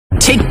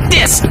take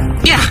this!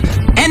 Yeah,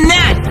 and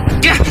that!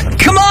 Yeah,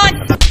 come on!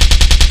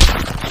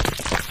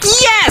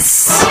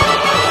 Yes!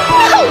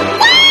 No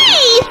way!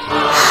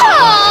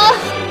 Oh,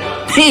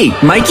 Hey,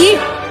 Mikey?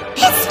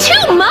 it's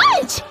too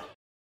much!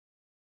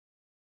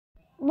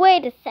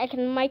 Wait a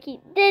second,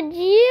 Mikey. Did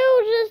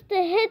you just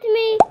hit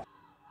me?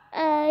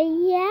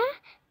 Yeah,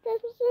 that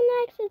was an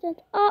accident.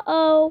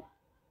 Uh-oh.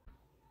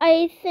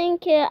 I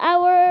think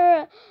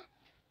our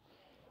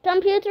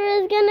computer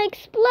is gonna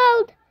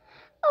explode.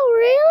 Oh,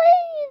 really?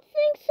 You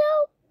think so?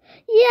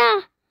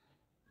 Yeah.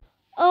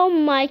 Oh,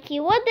 Mikey,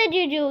 what did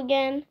you do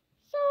again?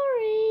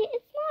 Sorry,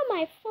 it's not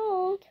my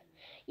fault.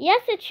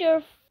 Yes, it's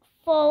your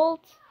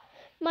fault,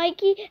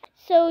 Mikey.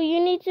 So you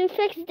need to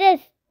fix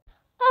this.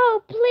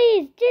 Oh,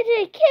 please,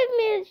 DJ, give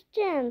me a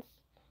chance.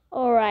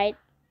 All right.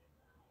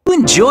 You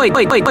enjoyed.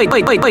 Wait.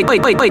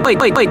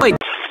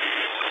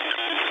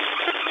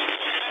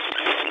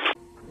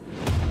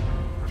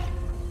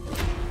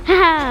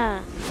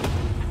 Ha!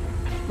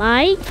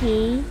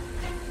 Mikey,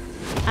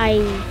 I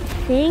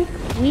think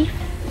we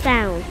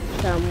found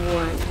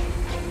someone.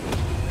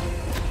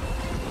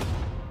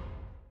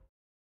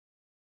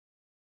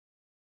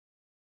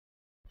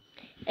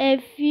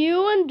 If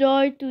you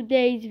enjoyed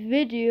today's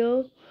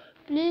video,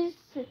 please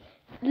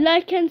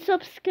like and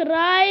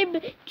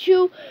subscribe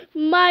to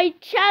my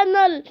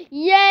channel.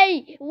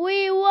 Yay!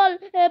 We will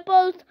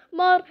post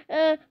more.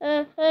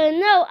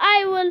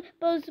 I will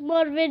post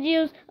more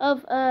videos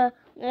of the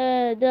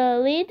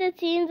deleted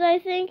scenes, I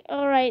think.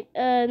 Alright,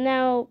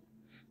 now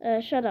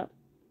shut up.